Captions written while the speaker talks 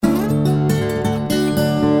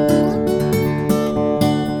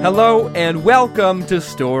Hello and welcome to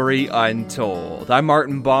Story Untold. I'm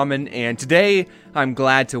Martin Bauman, and today I'm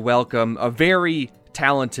glad to welcome a very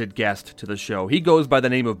talented guest to the show. He goes by the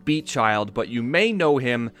name of Beat Child, but you may know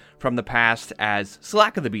him from the past as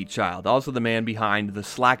Slack of the Beat Child, also the man behind the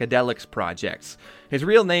Slackadelics projects. His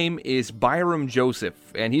real name is Byram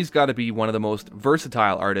Joseph, and he's got to be one of the most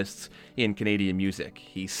versatile artists in Canadian music.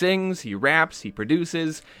 He sings, he raps, he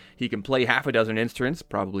produces, he can play half a dozen instruments,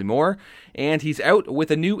 probably more, and he's out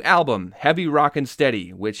with a new album, Heavy Rockin'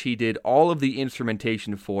 Steady, which he did all of the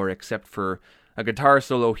instrumentation for except for a guitar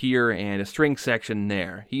solo here and a string section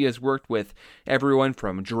there. He has worked with everyone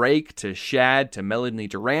from Drake to Shad to Melanie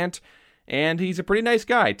Durrant, and he's a pretty nice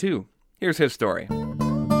guy too. Here's his story.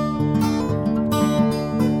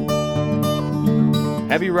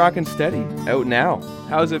 Heavy Rockin' Steady, out now.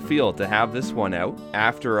 How does it feel to have this one out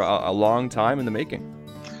after a long time in the making?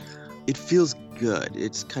 It feels good.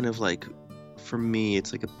 It's kind of like, for me,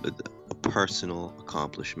 it's like a personal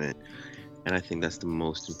accomplishment. And I think that's the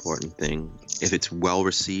most important thing. If it's well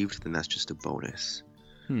received, then that's just a bonus.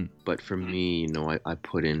 But for me, I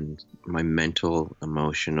put in my mental,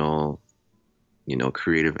 emotional,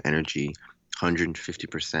 creative energy,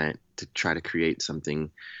 150% to try to create something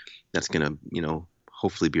that's going to,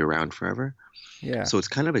 hopefully be around forever. Yeah. So it's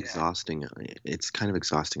kind of exhausting. It's kind of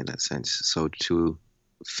exhausting in that sense. So to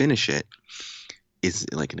finish it is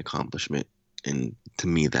like an accomplishment. And to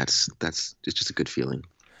me, it's just a good feeling.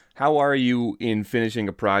 How are you in finishing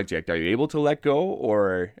a project? Are you able to let go,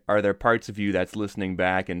 or are there parts of you that's listening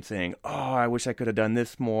back and saying, "Oh, I wish I could have done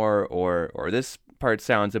this more," or this part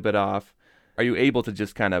sounds a bit off? Are you able to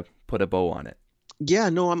just kind of put a bow on it? Yeah,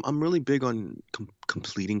 no, I'm really big on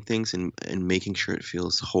completing things and making sure it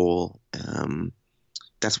feels whole.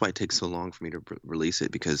 That's why it takes so long for me to release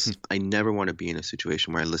it, because I never want to be in a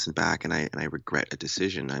situation where I listen back and I regret a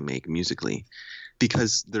decision I make musically,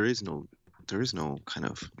 because there is no kind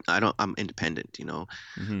of, I'm independent,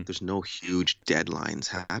 There's no huge deadlines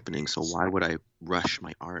happening. So why would I rush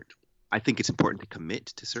my art? I think it's important to commit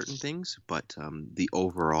to certain things, but the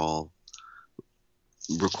overall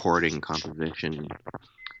recording composition,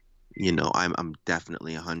 I'm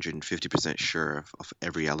definitely 150% sure of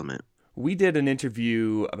every element. We did an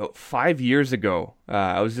interview about 5 years ago.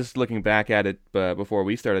 I was just looking back at it before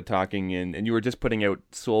we started talking, and you were just putting out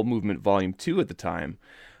Soul Movement Volume 2 at the time.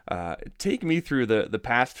 Take me through the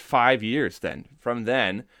past 5 years then, from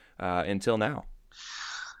then until now.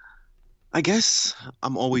 I guess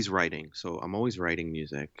I'm always writing. So I'm always writing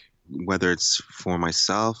music, whether it's for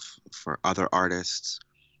myself, for other artists.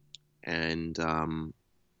 And I'm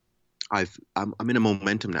in a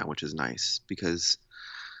momentum now, which is nice, because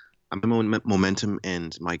I'm in momentum,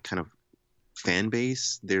 and my kind of fan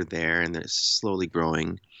base, they're there and they're slowly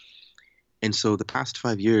growing. And so the past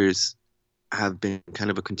 5 years have been kind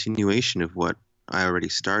of a continuation of what I already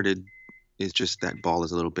started. Is just that ball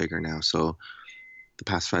is a little bigger now. So the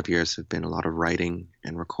past 5 years have been a lot of writing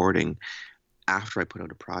and recording. After I put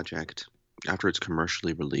out a project, after it's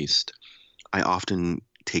commercially released, I often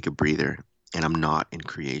take a breather and I'm not in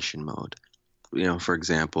creation mode. For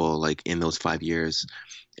example, like in those 5 years,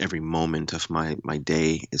 every moment of my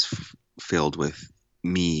day is filled with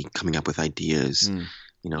me coming up with ideas,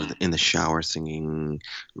 in the shower singing,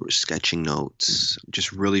 sketching notes,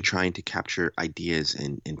 just really trying to capture ideas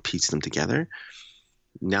and piece them together.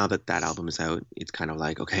 Now that album is out, it's kind of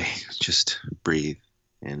like, okay, just breathe.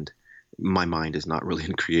 And my mind is not really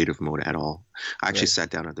in creative mode at all. I actually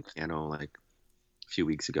sat down at the piano like a few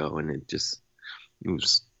weeks ago, and it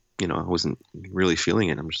was, I wasn't really feeling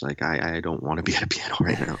it. I'm just like, I don't want to be at a piano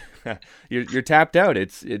right now. You're tapped out.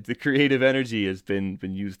 It's the creative energy has been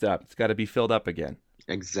used up. It's got to be filled up again.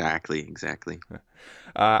 Exactly.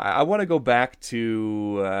 I want to go back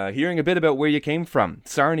to hearing a bit about where you came from,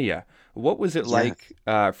 Sarnia. What was it like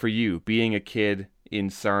for you being a kid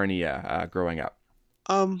in Sarnia growing up?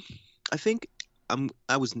 I think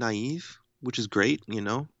I was naive, which is great,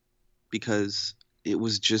 because it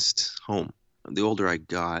was just home. The older I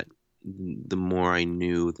got, the more I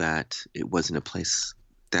knew that it wasn't a place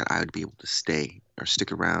that I would be able to stay or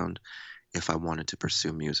stick around if I wanted to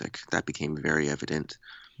pursue music. That became very evident.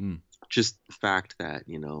 Just the fact that,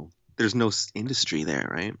 there's no industry there,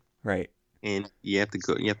 right? Right. And you have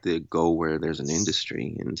to go where there's an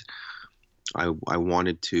industry. And I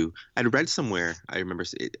wanted to, I'd read somewhere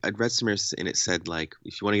and it said, like,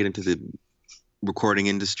 if you want to get into the recording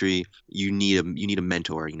industry, you need a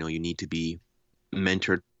mentor. You need to be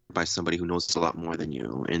mentored by somebody who knows a lot more than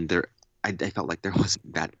you. And I felt like there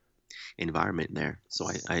wasn't that environment there, so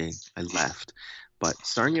I left. But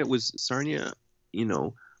Sarnia,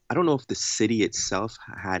 I don't know if the city itself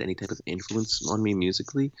had any type of influence on me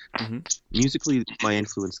musically. Hmm. Musically, my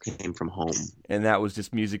influence came from home. And that was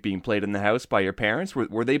just music being played in the house by your parents?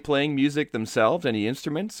 Were they playing music themselves, any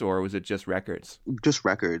instruments, or was it just records? Just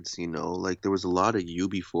records, like there was a lot of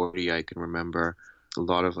UB40 I can remember, a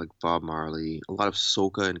lot of like Bob Marley, a lot of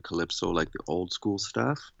soca and calypso, like the old school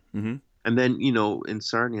stuff. Hmm. And then, in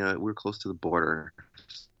Sarnia, we're close to the border,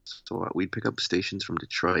 so we'd pick up stations from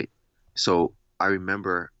Detroit. So I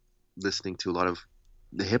remember listening to a lot of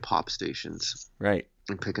the hip hop stations Right.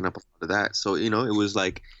 and picking up a lot of that. So, it was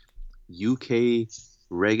like UK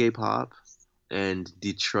reggae pop and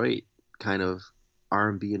Detroit kind of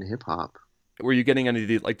R&B and hip hop. Were you getting into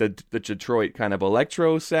the Detroit kind of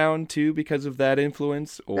electro sound too because of that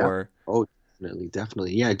influence, Yeah. or? Oh, definitely,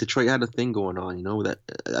 definitely. Yeah, Detroit had a thing going on, that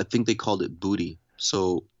I think they called it booty.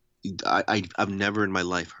 So I've never in my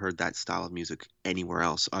life heard that style of music anywhere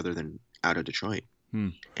else other than out of Detroit. Hmm.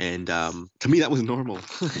 And to me, that was normal,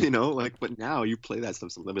 but now you play that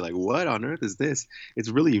stuff, so they'll be like, what on earth is this? It's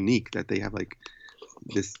really unique that they have like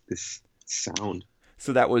this sound.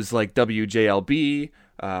 So that was like WJLB.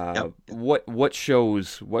 Yep. What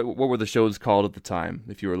shows? What were the shows called at the time?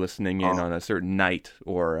 If you were listening in Oh. on a certain night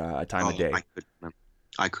or a time of day.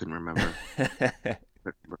 I couldn't remember.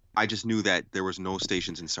 I just knew that there was no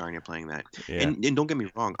stations in Sarnia playing that. Yeah. And don't get me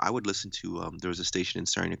wrong, I would listen to there was a station in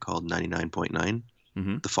Sarnia called 99.9,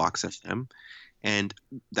 Hmm. the Fox FM, and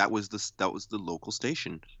that was the local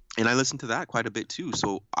station. And I listened to that quite a bit too.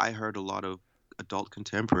 So I heard a lot of adult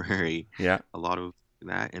contemporary, Yeah. a lot of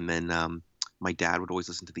that, and then my dad would always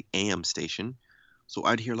listen to the AM station. So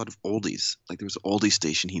I'd hear a lot of oldies. Like there was an oldie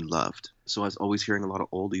station he loved. So I was always hearing a lot of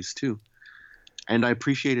oldies too. And I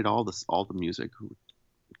appreciated all the music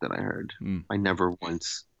that I heard. Mm. I never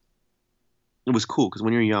once. It was cool because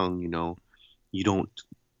when you're young, you don't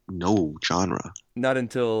know genre. Not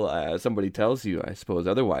until somebody tells you, I suppose.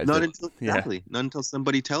 Otherwise, Not it- until yeah. exactly. Not until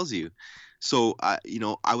somebody tells you. So I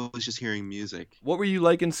was just hearing music. What were you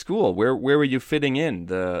like in school? Where were you fitting in?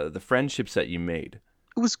 The friendships that you made.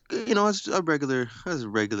 It was, I was a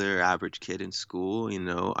regular average kid in school.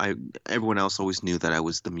 Everyone else always knew that I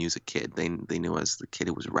was the music kid. They knew I was the kid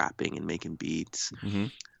who was rapping and making beats. Hmm.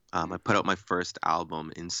 I put out my first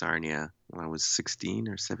album in Sarnia when I was 16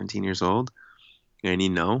 or 17 years old. And,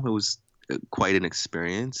 it was quite an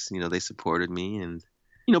experience. They supported me and,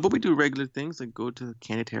 but we do regular things like go to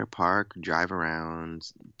Canadair Park, drive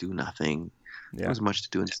around, do nothing. There Yeah. was much to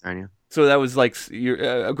do in Sarnia. So that was like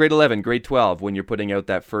you're grade 11, grade 12 when you're putting out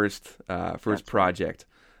that first That's project.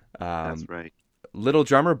 That's right. Little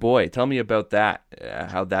Drummer Boy, tell me about that.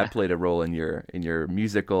 How that played a role in your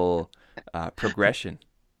musical progression.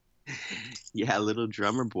 Yeah, Little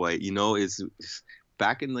Drummer Boy, is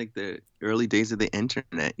back in like the early days of the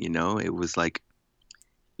internet, it was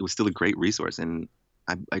still a great resource. And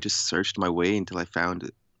I just searched my way until I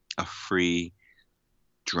found a free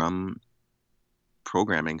drum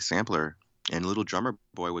programming sampler, and Little Drummer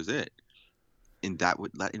Boy was it. And that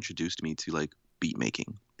introduced me to like beat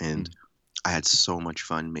making, and I had so much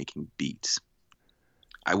fun making beats.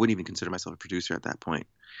 I wouldn't even consider myself a producer at that point.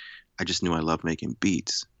 I just knew I loved making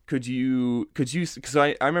beats. Could you, because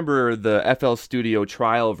I remember the FL Studio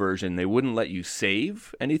trial version, they wouldn't let you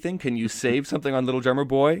save anything. Can you save something on Little Drummer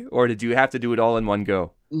Boy, or did you have to do it all in one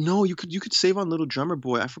go? No, you could save on Little Drummer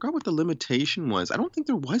Boy. I forgot what the limitation was. I don't think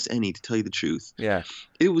there was any, to tell you the truth. Yeah.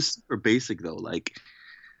 It was super basic though. Like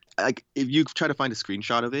if you try to find a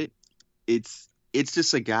screenshot of it, it's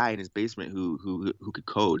just a guy in his basement who could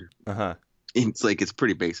code. Uh-huh. It's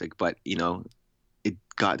pretty basic, but it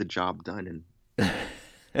got the job done. And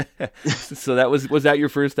So that was that your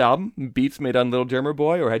first album, beats made on Little Drummer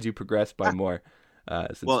Boy, or had you progressed by more?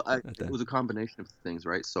 it was a combination of things,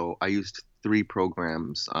 right? So I used 3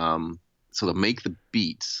 programs. So to make the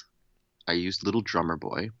beats, I used Little Drummer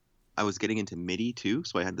Boy. I was getting into MIDI too,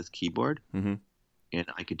 so I had this keyboard, Mm-hmm. and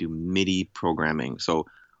I could do MIDI programming. So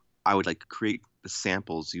I would like create the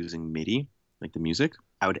samples using MIDI, like the music.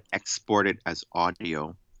 I would export it as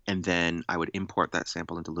audio, and then I would import that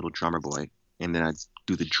sample into Little Drummer Boy, and then I'd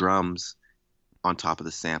do the drums on top of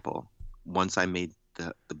the sample. Once I made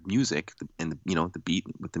the music and the beat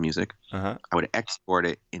with the music, Uh-huh. I would export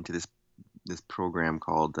it into this program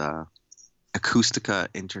called Acoustica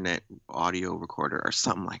Internet Audio Recorder or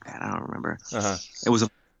something like that. I don't remember. Uh-huh. It was a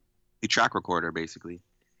track recorder basically,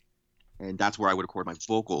 and that's where I would record my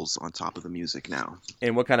vocals on top of the music now.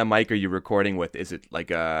 And what kind of mic are you recording with? Is it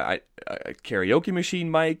like a karaoke machine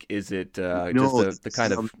mic? Is it just the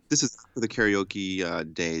kind of... This is for the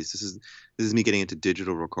karaoke days. This is me getting into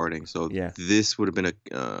digital recording. So Yeah. this would have been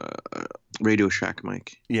a Radio Shack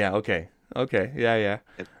mic. Yeah, okay. Okay. Yeah,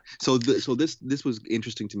 yeah. So this was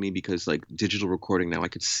interesting to me because like digital recording now I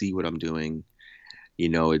could see what I'm doing.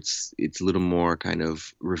 It's a little more kind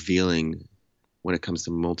of revealing when it comes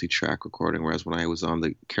to multi-track recording. Whereas when I was on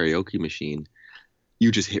the karaoke machine,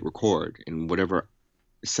 you just hit record, and whatever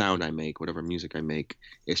sound I make, whatever music I make,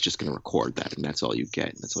 it's just going to record that, and that's all you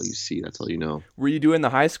get. That's all you see. That's all you know. Were you doing the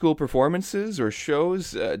high school performances or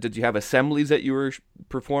shows? Did you have assemblies that you were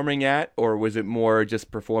performing at, or was it more just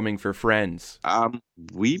performing for friends?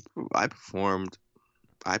 We I performed.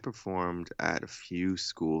 I performed at a few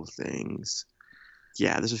school things.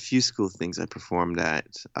 Yeah, there's a few school things I performed at.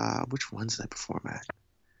 Which ones did I perform at?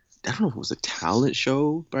 I don't know if it was a talent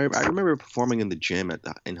show, but I remember performing in the gym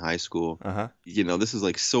in high school. Uh-huh. This is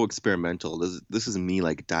like so experimental. This is me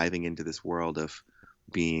like diving into this world of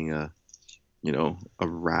being a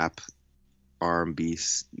rap R&B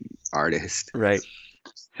artist. Right.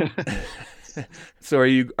 So are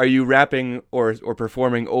you rapping or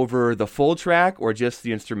performing over the full track or just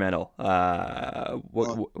the instrumental?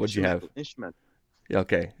 What'd you have? Instrumental.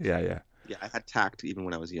 Okay. Yeah, yeah. Yeah, I had tact even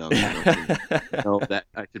when I was young. I know that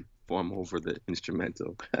I could perform over the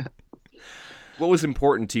instrumental. What was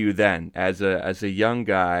important to you then, as a young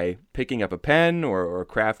guy picking up a pen or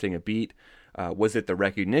crafting a beat? Was it the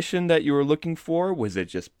recognition that you were looking for? Was it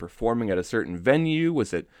just performing at a certain venue?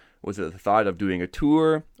 Was it the thought of doing a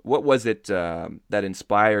tour? What was it that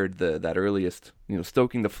inspired that earliest,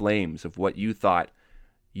 stoking the flames of what you thought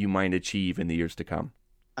you might achieve in the years to come?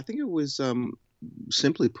 I think it was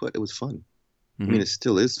simply put, it was fun. Mm-hmm. I mean, it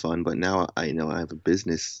still is fun, but now I have a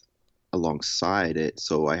business alongside it,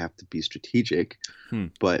 so I have to be strategic.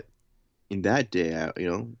 But in that day,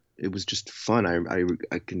 it was just fun.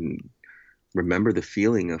 I can remember the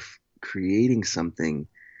feeling of creating something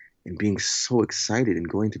and being so excited and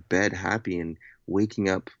going to bed happy and waking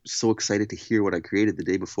up so excited to hear what I created the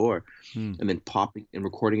day before, and then popping and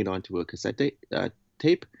recording it onto a cassette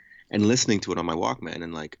tape and listening to it on my Walkman,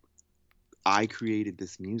 and like, I created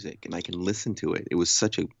this music and I can listen to it. It was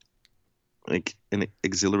such an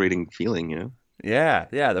exhilarating feeling, Yeah,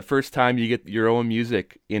 yeah. The first time you get your own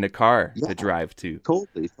music in a car to drive to.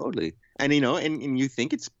 Totally. And and you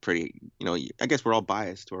think it's pretty, I guess we're all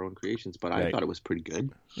biased to our own creations, but I thought it was pretty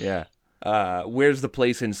good. Yeah. Where's the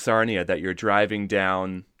place in Sarnia that you're driving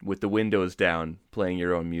down with the windows down, playing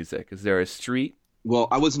your own music? Is there a street? Well,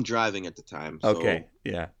 I wasn't driving at the time. So okay.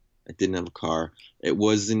 Yeah. I didn't have a car. It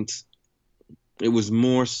was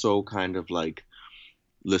more so kind of like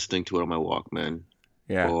listening to it on my Walkman.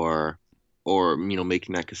 Yeah. Or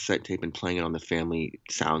making that cassette tape and playing it on the family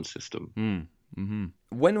sound system. Mm-hmm.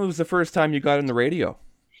 When was the first time you got on the radio?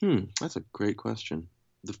 That's a great question.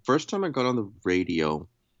 The first time I got on the radio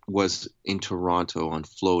was in Toronto on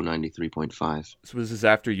Flow 93.5. So was this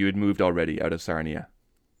after you had moved already out of Sarnia?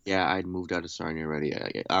 Yeah, I'd moved out of Sarnia already.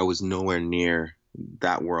 I was nowhere near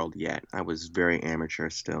that world yet. I was very amateur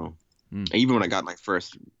still. Even when I got my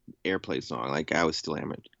first airplay song, like I was still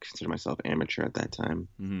consider myself amateur at that time.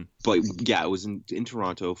 Mm-hmm. But yeah, it was in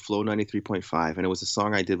Toronto, Flow 93.5, and it was a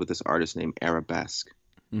song I did with this artist named Arabesque.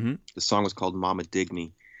 Mm-hmm. The song was called Mama Dig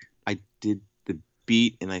Me. I did the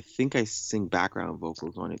beat, and I think I sing background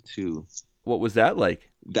vocals on it too. What was that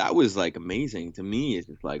like? That was like amazing to me. It's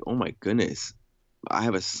just like, oh my goodness, I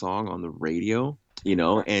have a song on the radio,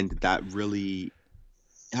 and that really,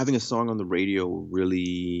 having a song on the radio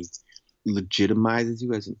really legitimizes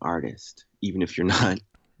you as an artist, even if you're not.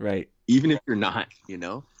 Right. Even if you're not,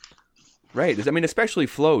 Right. I mean, especially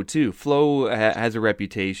Flow too. Flow has a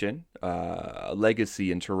reputation, a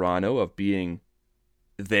legacy in Toronto of being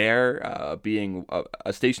there, being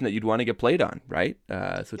a station that you'd want to get played on, right?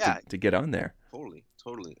 To get on there.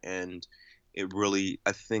 Totally. And it really,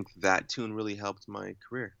 I think that tune really helped my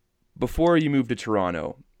career. Before you moved to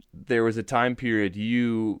Toronto, there was a time period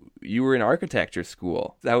you were in architecture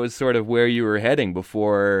school. That was sort of where you were heading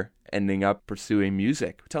before ending up pursuing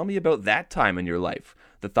music. Tell me about that time in your life,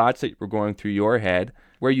 the thoughts that were going through your head,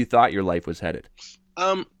 where you thought your life was headed.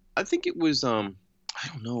 I think it was, I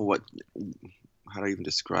don't know how to even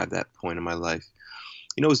describe that point in my life.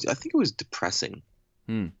 I think it was depressing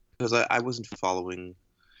because I wasn't following,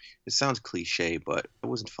 it sounds cliche, but I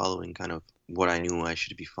wasn't following kind of what I knew I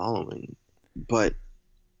should be following. But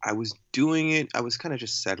I was doing it. I was kind of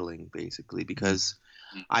just settling basically because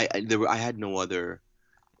I had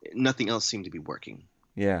nothing else seemed to be working.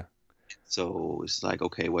 Yeah. So it's like,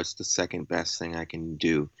 okay, what's the second best thing I can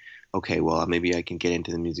do? Okay, well, maybe I can get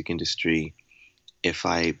into the music industry if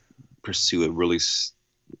I pursue a really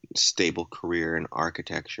stable career in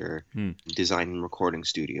architecture, designing recording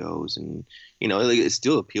studios, and it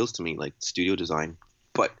still appeals to me, like studio design,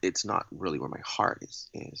 but it's not really where my heart is.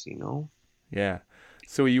 Yeah.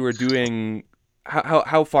 So you were doing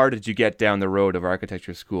how far did you get down the road of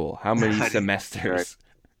architecture school? How many I did, semesters?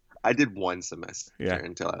 I did one semester Yeah.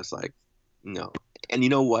 until I was like, no. And you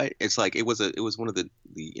know what? It's like it was one of the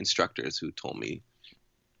instructors who told me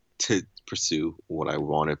to pursue what I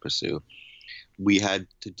wanted to pursue. We had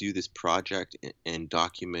to do this project and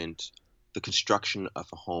document the construction of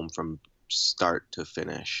a home from start to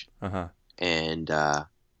finish. Uh-huh. And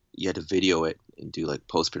you had to video it and do like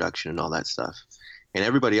post production and all that stuff. And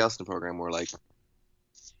everybody else in the program were like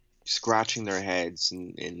scratching their heads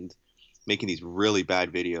and making these really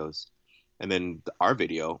bad videos. And then our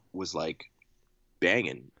video was like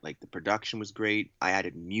banging. Like the production was great. I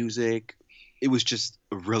added music. It was just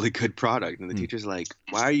a really good product. And the teacher's like,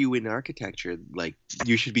 why are you in architecture? Like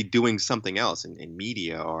you should be doing something else in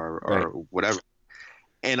media or Right. whatever.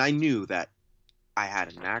 And I knew that I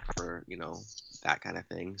had a knack for, that kind of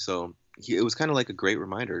thing. So it was kind of like a great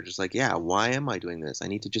reminder, just like, yeah, why am I doing this? I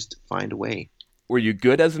need to just find a way. Were you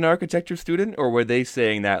good as an architecture student, or were they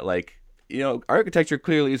saying that like, architecture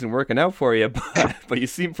clearly isn't working out for you, but you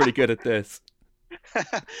seem pretty good at this?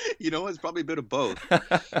 It's probably a bit of both.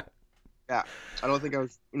 Yeah, I don't think I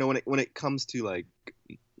was, when it comes to like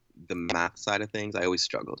the math side of things, I always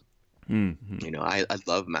struggled. Mm-hmm. I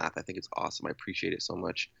love math. I think it's awesome. I appreciate it so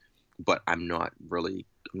much, but I'm not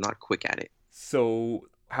quick at it. So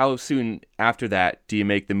how soon after that do you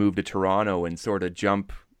make the move to Toronto and sort of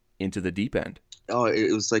jump into the deep end? Oh,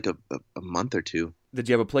 it was like a month or two. Did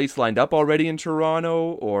you have a place lined up already in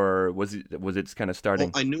Toronto, or was it kind of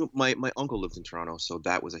starting? Well, I knew my uncle lived in Toronto, so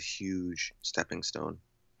that was a huge stepping stone.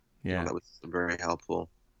 Yeah. That was very helpful,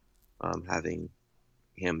 having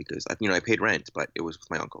him, because I paid rent, but it was with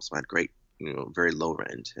my uncle, so I had great, very low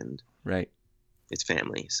rent, and Right. it's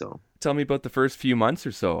family. So Tell me about the first few months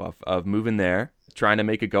or so of moving there, trying to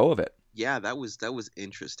make a go of it. yeah, that was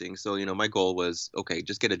interesting. So my goal was, okay,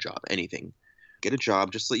 just get a job, anything, get a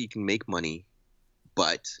job just so you can make money.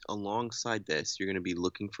 But alongside this, you're going to be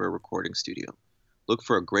looking for a recording studio. Look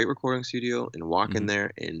for a great recording studio and walk in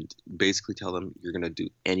there and basically tell them you're going to do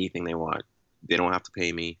anything they want. They don't have to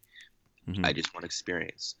pay me. I just want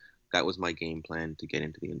experience. That was my game plan to get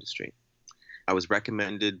into the industry. I was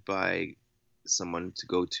recommended by someone to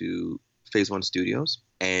go to Phase One Studios,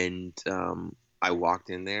 and I walked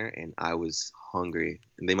in there and I was hungry.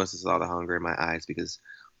 And they must have saw the hunger in my eyes, because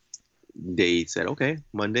they said, okay,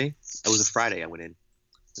 Monday. It was a Friday I went in.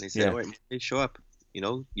 And they said, all right, Monday, show up.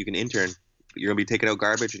 You can intern. You're going to be taking out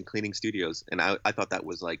garbage and cleaning studios. And I thought that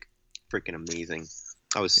was like freaking amazing.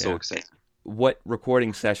 I was so excited. What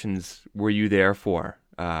recording sessions were you there for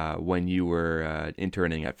when you were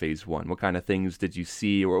interning at Phase One? What kind of things did you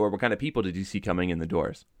see, or what kind of people did you see coming in the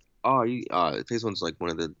doors? Oh, Phase One's like one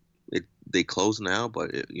of the, they close now,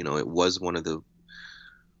 but it was one of the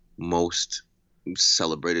most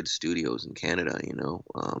celebrated studios in Canada.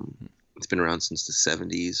 It's been around since the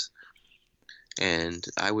 70s, and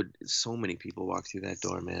so many people walk through that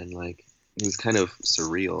door, man. Like, it was kind of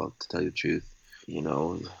surreal, to tell you the truth.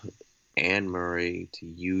 Anne Murray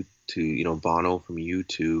to Bono from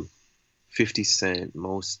U2, 50 Cent,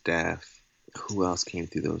 Mos Def. Who else came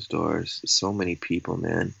through those doors? So many people,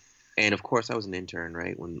 man. And of course, I was an intern,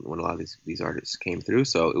 right, when a lot of these artists came through.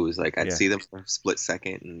 So it was like I'd see them for a split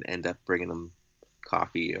second and end up bringing them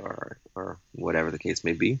coffee or whatever the case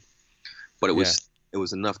may be. But it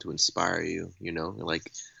was enough to inspire you,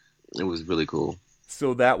 like it was really cool.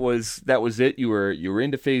 So that was it. You were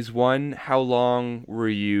into Phase One. How long were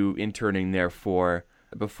you interning there for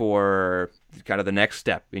before kind of the next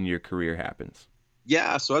step in your career happens?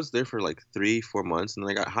 Yeah, so I was there for like 3-4 months, and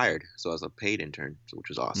then I got hired. So I was a paid intern, which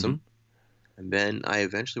was awesome. And then I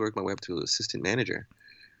eventually worked my way up to assistant manager,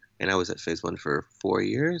 and I was at Phase One for 4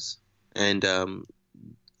 years. And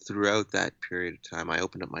throughout that period of time, I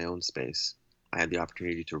opened up my own space. I had the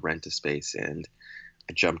opportunity to rent a space, and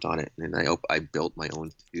I jumped on it, and I built my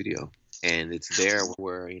own studio. And it's there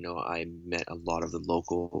where I met a lot of the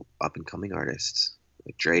local up and coming artists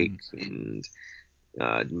like Drake and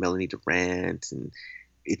Melanie Durant, and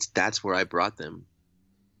that's where I brought them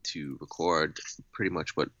to record pretty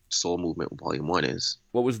much what Soul Movement Volume 1 is.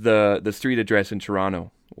 What was the street address in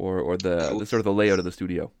Toronto, or the sort of the layout of the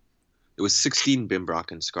studio? It was 16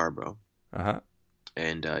 Bimbrock in Scarborough.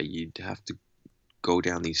 And you'd have to go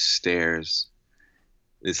down these stairs,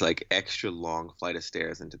 this like extra long flight of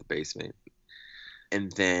stairs into the basement.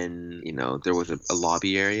 And then, there was a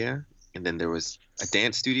lobby area, and then there was a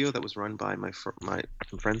dance studio that was run by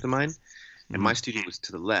some friends of mine, and my studio was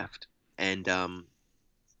to the left. And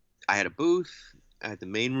I had a booth, I had the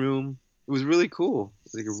main room, It was really cool.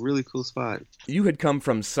 It was like a really cool spot. You had come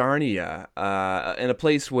from Sarnia, in a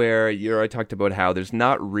place where I talked about how there's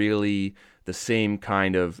not really the same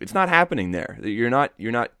kind of. It's not happening there. You're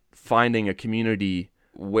not finding a community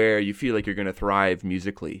where you feel like you're going to thrive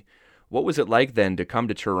musically. What was it like then to come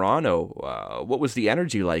to Toronto? What was the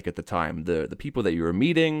energy like at the time? The people that you were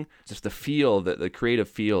meeting, just the feel, the creative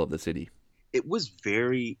feel of the city. It was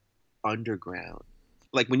very underground.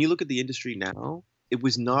 Like when you look at the industry now, it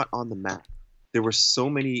was not on the map. There were so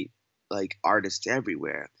many like artists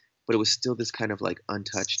everywhere, but it was still this kind of like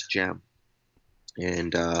untouched gem.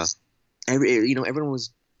 And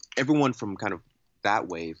everyone from kind of that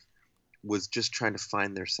wave was just trying to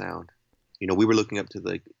find their sound. We were looking up to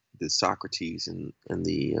like the Socrates and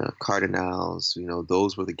the Cardinals.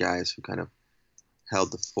 Those were the guys who kind of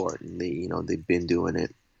held the fort, and they've been doing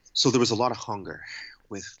it. So there was a lot of hunger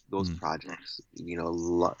with those projects. A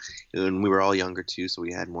lot, and we were all younger too, so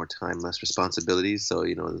we had more time, less responsibilities. So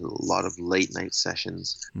there's a lot of late night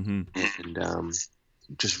sessions, and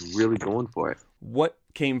just really going for it. What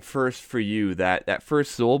came first for you? That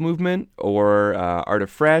first soul movement or Art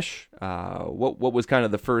of Fresh? What was kind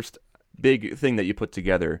of the first big thing that you put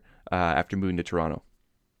together after moving to Toronto?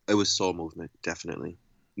 It was soul movement, definitely.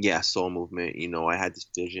 Yeah, soul movement. I had this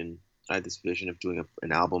vision. I had this vision of doing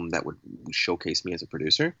an album that would showcase me as a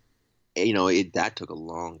producer. That took a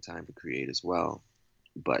long time to create as well.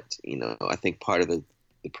 But I think part of the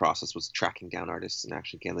process was tracking down artists and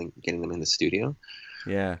actually getting them in the studio.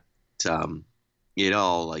 Yeah. It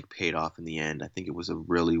all like paid off in the end. I think it was a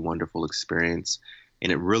really wonderful experience,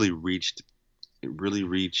 and it really reached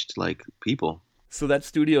like people. So that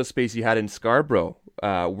studio space you had in Scarborough,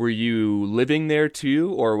 were you living there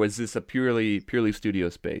too, or was this a purely studio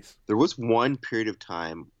space? There was one period of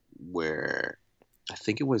time where I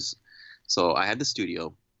think it was. So I had the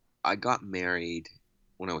studio. I got married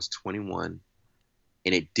when I was 21,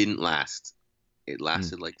 and it didn't last. It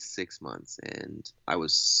lasted like 6 months, and I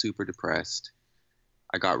was super depressed.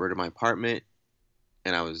 I got rid of my apartment,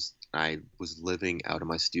 and I was living out of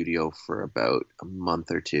my studio for about a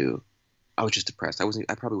month or two. I was just depressed. I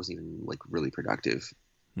probably wasn't even like really productive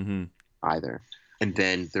either. And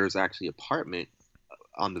then there's actually an apartment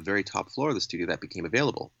on the very top floor of the studio that became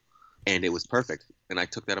available, and it was perfect. And I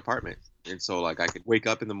took that apartment, and so like I could wake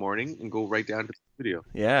up in the morning and go right down to the studio.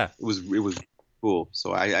 Yeah, it was cool.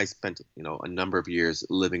 So I spent a number of years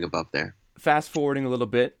living above there. Fast forwarding a little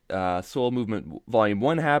bit, Soul Movement Volume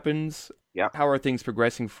 1 happens. Yeah. How are things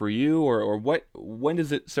progressing for you, or when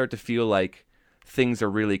does it start to feel like things are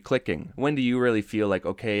really clicking? When do you really feel like,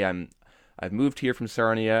 okay, I've moved here from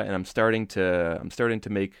Sarnia and I'm starting to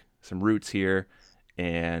make some roots here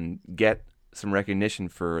and get some recognition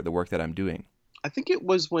for the work that I'm doing? I think it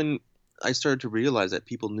was when I started to realize that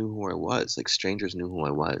people knew who I was, like strangers knew who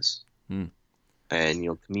I was. And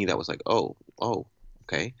to me that was like, oh,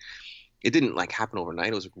 okay. It didn't like happen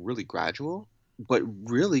overnight. It was really gradual. But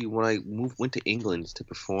really, when I went to England to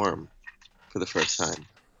perform for the first time,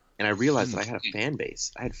 and I realized that I had a fan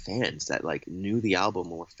base. I had fans that like knew the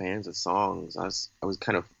album or were fans of songs. I was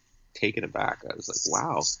kind of taken aback. I was like,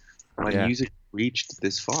 wow, my music reached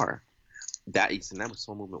this far. And that was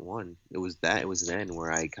Soul Movement 1. It was then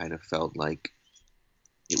where I kind of felt like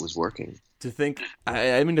it was working. To think,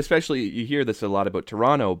 I mean, especially you hear this a lot about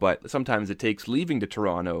Toronto, but sometimes it takes leaving to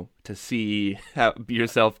Toronto to see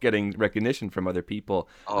yourself getting recognition from other people,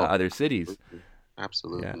 other cities.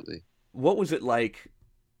 Absolutely. Yeah. What was it like?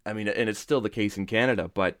 I mean, and it's still the case in Canada,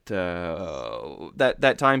 but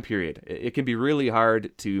that time period, it can be really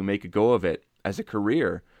hard to make a go of it as a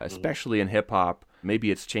career, especially in hip hop. Maybe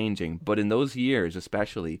it's changing, but in those years,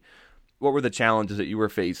 especially, what were the challenges that you were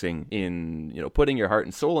facing in, putting your heart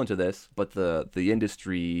and soul into this, but the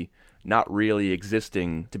industry not really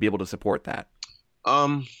existing to be able to support that?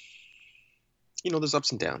 There's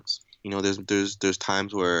ups and downs. There's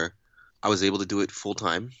times where I was able to do it full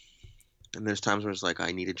time, and there's times where it's like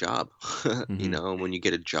I need a job. When you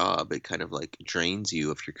get a job, it kind of like drains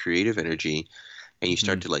you of your creative energy, and you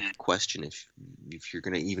start to like question if you're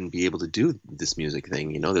gonna even be able to do this music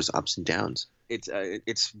thing. There's ups and downs.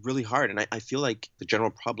 It's really hard, and I feel like the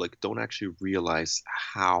general public don't actually realize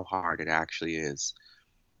how hard it actually is,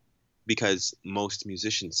 because most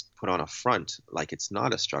musicians put on a front like it's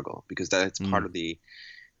not a struggle, because that's part of the,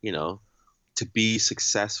 to be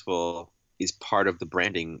successful is part of the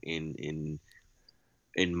branding in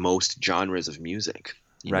most genres of music.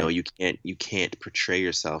 You can't portray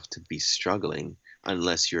yourself to be struggling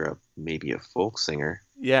unless you're maybe a folk singer.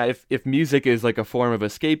 Yeah, if music is like a form of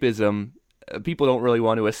escapism, people don't really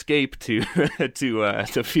want to escape to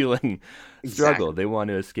to feeling struggle. Exactly. They want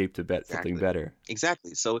to escape to something Exactly. better.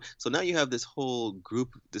 Exactly. So now you have this whole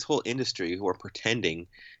group, this whole industry who are pretending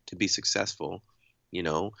to be successful, you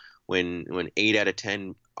know, when 8 out of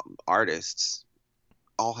 10 artists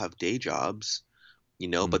all have day jobs,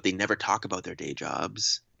 Mm. but they never talk about their day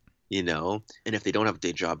jobs, and if they don't have a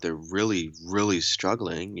day job, they're really, really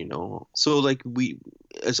struggling. So like we,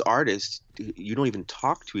 as artists, you don't even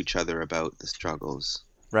talk to each other about the struggles.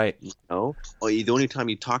 Right. Or the only time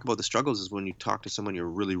you talk about the struggles is when you talk to someone you're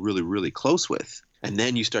really, really, really close with. And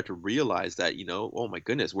then you start to realize that, oh my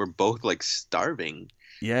goodness, we're both like starving.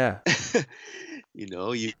 Yeah.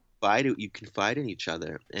 You confide in each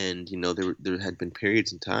other. And, there had been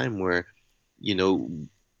periods in time where, you know,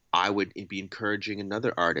 I would be encouraging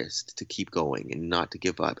another artist to keep going and not to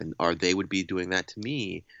give up. Or they would be doing that to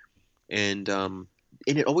me. And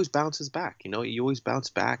it always bounces back. You always bounce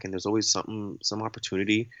back, and there's always some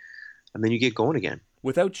opportunity, and then you get going again.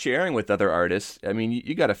 Without sharing with other artists, I mean,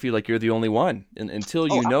 you got to feel like you're the only one until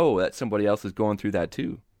Oh, you know that somebody else is going through that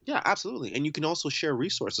too. yeah, absolutely. And you can also share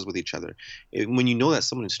resources with each other. When you know that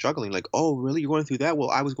someone is struggling, like, oh, really, you're going through that? Well,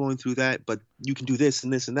 I was going through that, but you can do this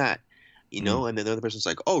and this and that. Mm. And then the other person's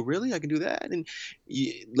like, oh, really? I can do that. And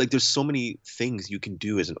like, there's so many things you can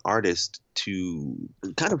do as an artist to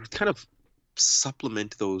kind of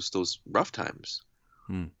supplement those rough times.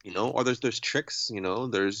 Mm. Or there's tricks.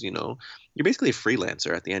 There's you're basically a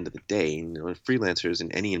freelancer at the end of the day. Freelancers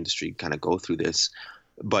in any industry kind of go through this,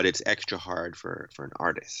 but it's extra hard for an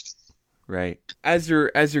artist. Right. As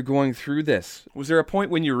you're going through this, was there a point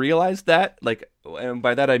when you realized that? Like, and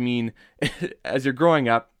by that I mean, as you're growing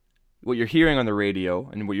up, what you're hearing on the radio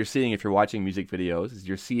and what you're seeing if you're watching music videos is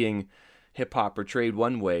you're seeing hip hop portrayed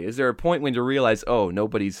one way. Is there a point when you realize, oh,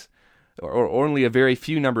 nobody's, or only a very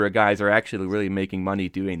few number of guys are actually really making money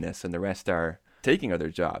doing this, and the rest are taking other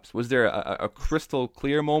jobs? Was there a crystal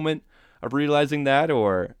clear moment of realizing that,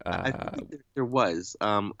 or? I think there was.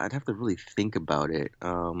 I'd have to really think about it.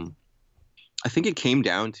 I think it came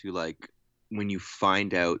down to like when you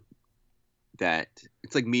find out that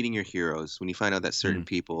it's like meeting your heroes. When you find out that certain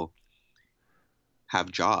people have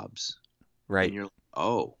jobs, right? And you're like,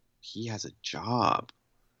 oh, he has a job.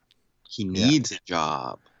 He needs a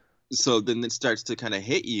job. So then it starts to kind of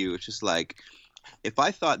hit you. It's just like, if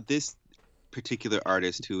I thought this particular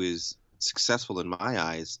artist who is successful in my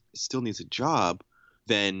eyes still needs a job,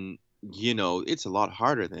 then it's a lot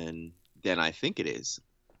harder than I think it is.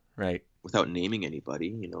 Right. Without naming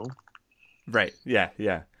anybody, Right. Yeah.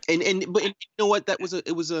 Yeah. But you know what?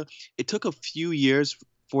 It took a few years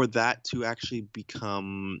for that to actually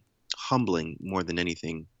become humbling more than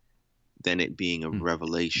anything, than it being a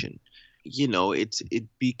revelation. It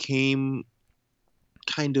became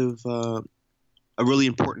kind of a really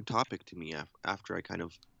important topic to me after I kind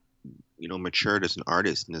of matured as an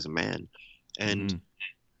artist and as a man, and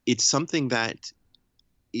it's something that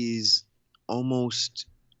is almost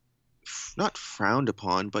not frowned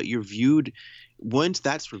upon, but you're viewed, once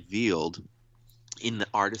that's revealed in the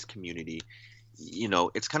artist community,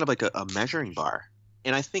 it's kind of like a measuring bar.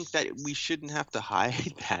 And I think that we shouldn't have to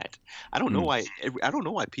hide that. I don't know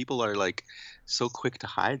why people are like so quick to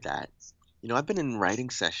hide that. I've been in writing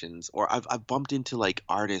sessions, or I've bumped into like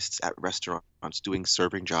artists at restaurants doing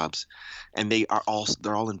serving jobs, and they're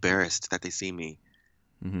all embarrassed that they see me.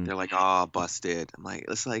 Mm-hmm. They're like, "Oh, busted." I'm like,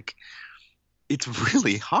 it's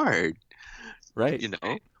really hard. Right.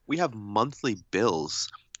 We have monthly bills.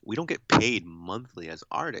 We don't get paid monthly as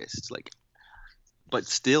artists. But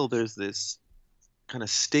still there's this kind of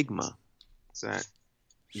stigma that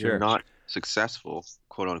you're not successful,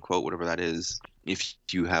 quote unquote, whatever that is, if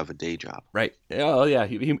you have a day job. Right. Oh yeah.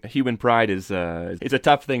 Human pride is it's a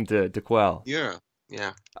tough thing to quell. Yeah.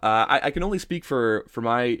 Yeah. I can only speak for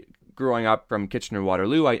my growing up from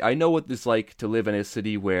Kitchener-Waterloo. I know what it's like to live in a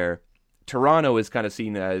city where Toronto is kind of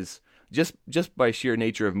seen as, just by sheer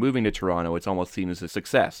nature of moving to Toronto, it's almost seen as a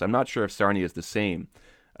success. I'm not sure if Sarnia is the same,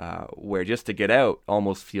 where just to get out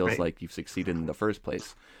almost feels like you've succeeded in the first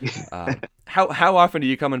place. How often are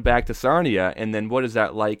you coming back to Sarnia, and then what is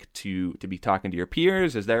that like to be talking to your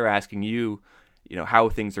peers as they're asking you, how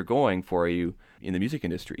things are going for you in the music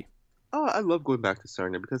industry? Oh, I love going back to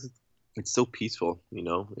Sarnia because it's so peaceful,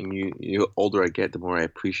 and you older I get, the more I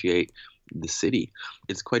appreciate the city.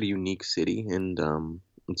 It's quite a unique city, and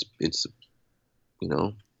it's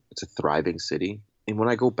a thriving city. And when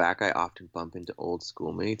I go back, I often bump into old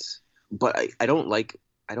schoolmates. But I don't like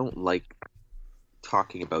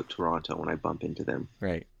talking about Toronto when I bump into them.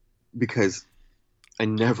 Right. Because I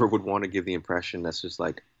never would want to give the impression that's just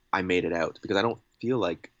like I made it out, because I don't feel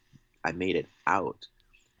like I made it out.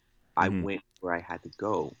 I went where I had to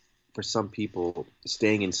go. For some people,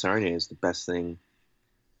 staying in Sarnia is the best thing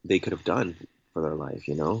they could have done for their life,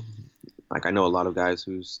 you know? Like, I know a lot of guys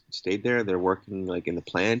who stayed there, they're working like in the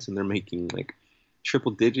plants and they're making like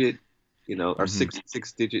triple digit, you know, or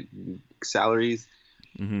six digit salaries.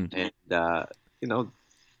 And, you know,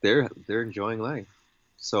 they're enjoying life.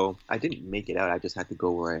 So I didn't make it out. I just had to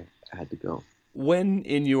go where I had to go. When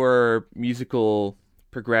in your musical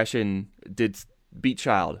progression did Beat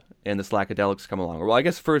Child and the Slackadelics come along? Well, I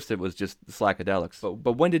guess first it was just the Slackadelics.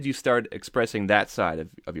 But when did you start expressing that side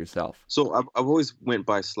of yourself? So I've always went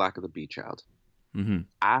by Slack of the Beat Child.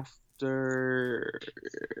 After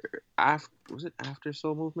was it after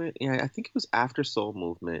Soul Movement? Yeah, I think it was after Soul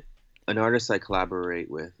Movement. An artist I collaborate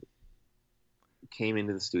with came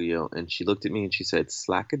into the studio and she looked at me and she said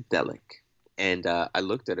Slackadelic. And I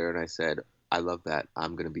looked at her and I said, I love that.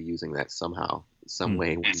 I'm going to be using that somehow, some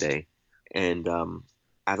way, one day. And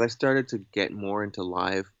as I started to get more into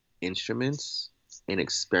live instruments and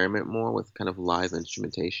experiment more with kind of live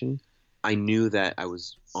instrumentation, I knew that I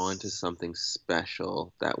was onto something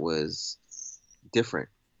special that was different.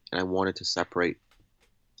 And I wanted to separate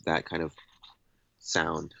that kind of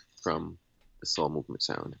sound from the Soul Movement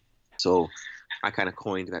sound. So I kind of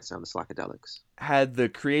coined that sound, the Slackadelics. Had the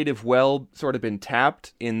creative well sort of been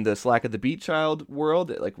tapped in the Slack of the Beat Child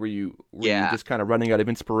world? Like, were you just kind of running out of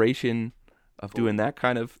inspiration of doing that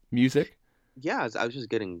kind of music? Yeah, I was just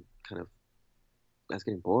getting I was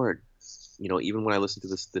getting bored. You know, even when I listened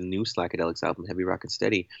to the new Slackadelics album, Heavy Rock and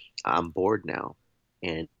Steady, I'm bored now.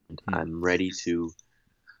 And I'm ready to,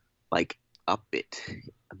 like, up it.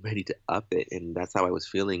 I'm ready to up it. And that's how I was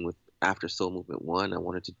feeling after Soul Movement 1. I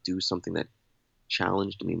wanted to do something that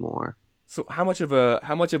challenged me more. So how much of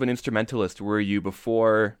an instrumentalist were you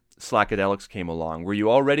before Slackadelics came along? Were you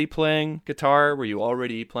already playing guitar? Were you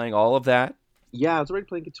already playing all of that? Yeah, I was already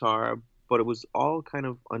playing guitar, but it was all kind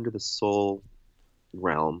of under the soul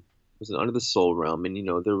realm. It was under the soul realm, and you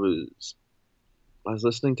know, I was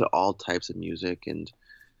listening to all types of music, and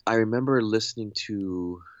I remember listening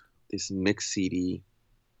to this mix CD,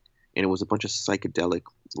 and it was a bunch of psychedelic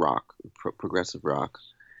rock, progressive rock,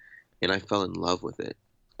 and I fell in love with it,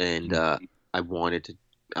 and I wanted to,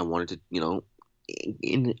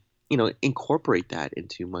 incorporate that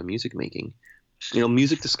into my music making. You know,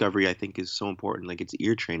 music discovery, I think, is so important. Like, it's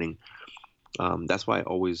ear training. That's why I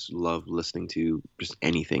always love listening to just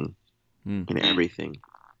anything and everything.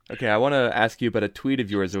 Okay, I want to ask you about a tweet of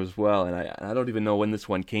yours as well, and I don't even know when this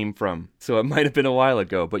one came from, so it might have been a while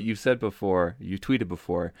ago, but you tweeted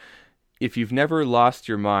before, if you've never lost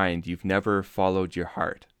your mind, you've never followed your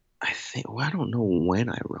heart. I don't know when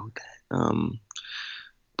I wrote that.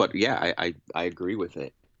 But yeah, I agree with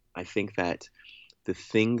it. I think that the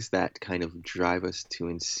things that kind of drive us to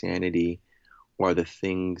insanity are the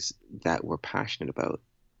things that we're passionate about.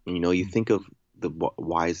 And, you know, you think of the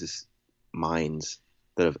wisest minds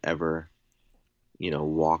that have ever, you know,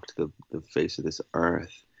 walked the face of this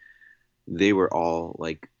earth. They were all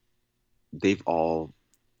like, they've all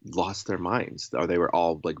lost their minds, or they were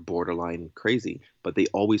all like borderline crazy, but they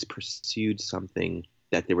always pursued something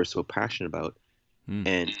that they were so passionate about.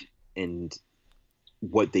 And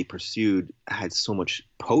what they pursued had so much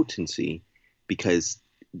potency because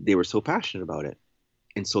they were so passionate about it.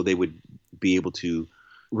 And so they would be able to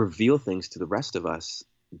reveal things to the rest of us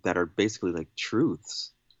that are basically like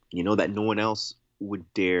truths, you know, that no one else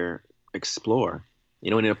would dare explore, you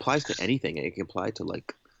know. And it applies to anything. It can apply to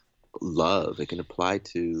like love. It can apply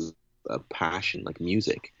to a passion like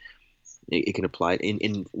music. It can apply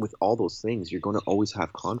in with all those things. You're going to always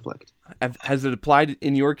have conflict. Has it applied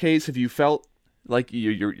in your case? Have you felt like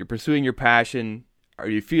you're pursuing your passion? Are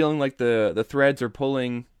you feeling like the threads are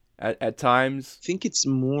pulling at times? I think it's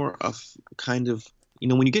more of kind of, you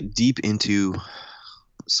know, when you get deep into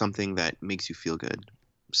something that makes you feel good,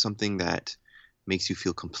 something that makes you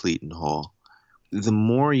feel complete and whole, the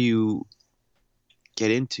more you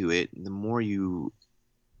get into it, the more you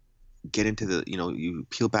get into the, you know, you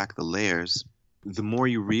peel back the layers, the more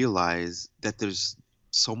you realize that there's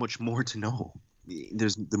so much more to know.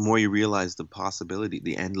 The more you realize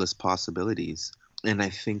the endless possibilities. And I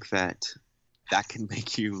think that can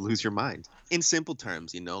make you lose your mind. In simple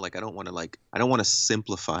terms, you know, like I don't want to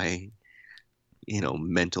simplify, you know,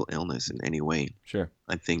 mental illness in any way. Sure.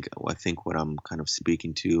 I think what I'm kind of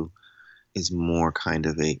speaking to is more kind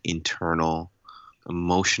of a internal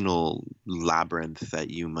emotional labyrinth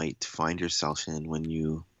that you might find yourself in when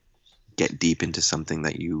you get deep into something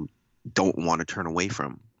that you don't want to turn away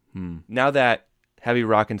from. Now that Heavy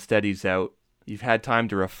Rock and Steady's out, you've had time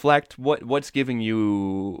to reflect. What's giving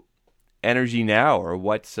you energy now, or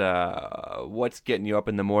what's getting you up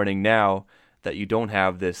in the morning now that you don't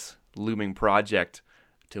have this looming project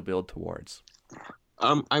to build towards?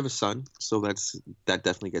 I have a son, so that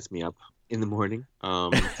definitely gets me up in the morning.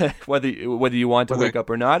 Whether you want to wake up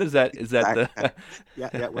or not, is that the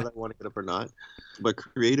yeah, whether I want to get up or not. But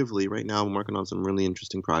creatively, right now, I'm working on some really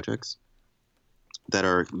interesting projects that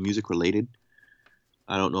are music related.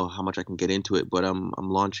 I don't know how much I can get into it, but I'm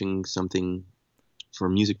launching something for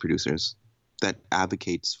music producers that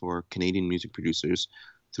advocates for Canadian music producers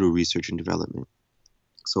through research and development.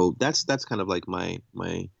 So that's kind of like my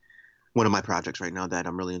one of my projects right now that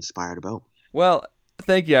I'm really inspired about. Well,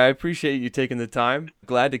 thank you. I appreciate you taking the time.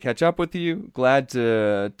 Glad to catch up with you. Glad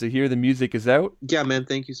to hear the music is out. Yeah, man.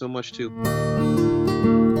 Thank you so much too.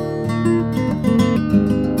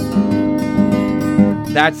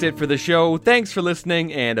 That's it for the show. Thanks for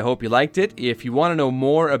listening, and I hope you liked it. If you want to know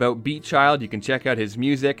more about Beatchild, you can check out his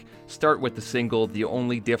music. Start with the single, The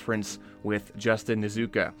Only Difference, with Justin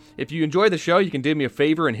Nizuka. If you enjoy the show, you can do me a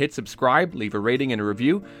favor and hit subscribe, leave a rating and a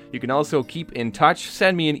review. You can also keep in touch.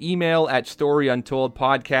 Send me an email at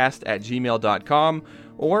storyuntoldpodcast@gmail.com,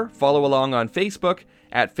 or follow along on Facebook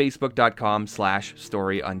at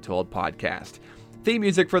facebook.com/storyuntoldpodcast. Theme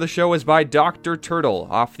music for the show is by Dr. Turtle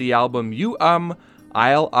off the album You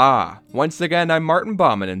I'll Ah. Once again, I'm Martin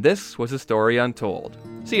Bauman, and this was A Story Untold.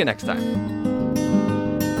 See you next time.